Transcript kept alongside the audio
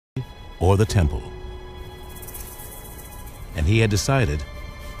or the temple. And he had decided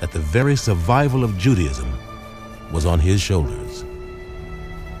that the very survival of Judaism was on his shoulders.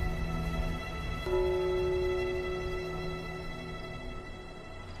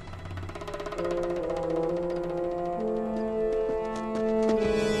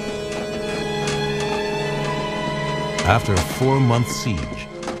 After a 4-month siege,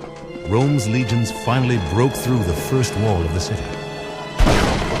 Rome's legions finally broke through the first wall of the city.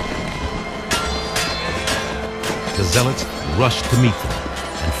 The Zealots rushed to meet them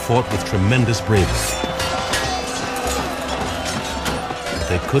and fought with tremendous bravery. But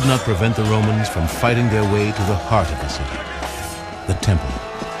they could not prevent the Romans from fighting their way to the heart of the city, the temple.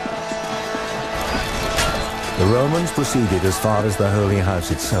 The Romans proceeded as far as the Holy House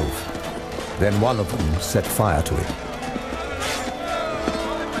itself. Then one of them set fire to it.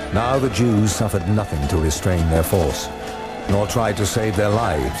 Now the Jews suffered nothing to restrain their force, nor tried to save their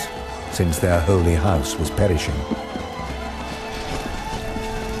lives, since their holy house was perishing.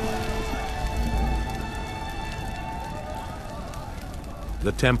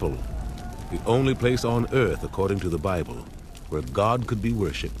 The temple, the only place on earth, according to the Bible, where God could be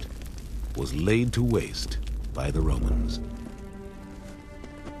worshipped, was laid to waste by the Romans.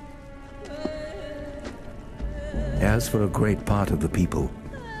 As for a great part of the people,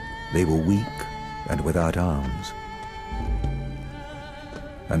 they were weak and without arms,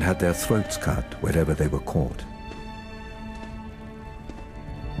 and had their throats cut wherever they were caught.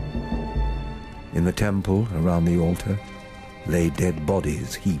 In the temple, around the altar, lay dead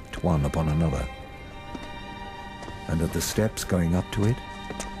bodies heaped one upon another, and at the steps going up to it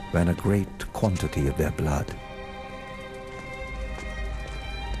ran a great quantity of their blood.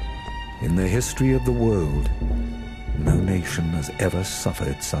 In the history of the world, no nation has ever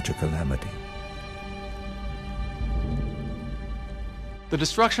suffered such a calamity. The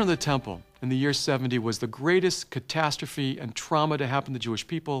destruction of the temple in the year 70 was the greatest catastrophe and trauma to happen to the Jewish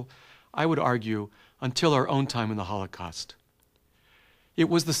people, I would argue, until our own time in the Holocaust. It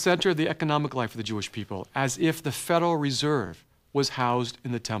was the center of the economic life of the Jewish people, as if the Federal Reserve was housed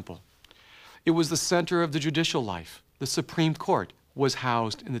in the temple. It was the center of the judicial life. The Supreme Court was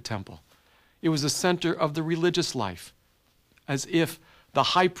housed in the temple. It was the center of the religious life, as if the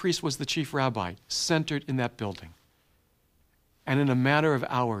high priest was the chief rabbi, centered in that building. And in a matter of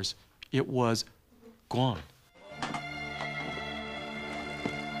hours, it was gone.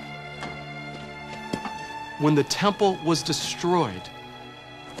 When the temple was destroyed,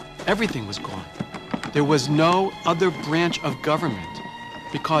 everything was gone. There was no other branch of government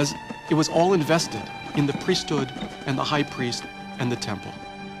because it was all invested in the priesthood and the high priest and the temple.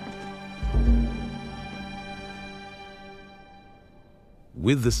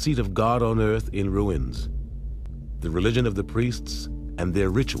 With the seat of God on earth in ruins, the religion of the priests and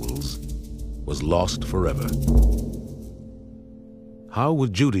their rituals was lost forever. How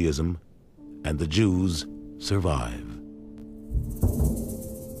would Judaism and the Jews survive?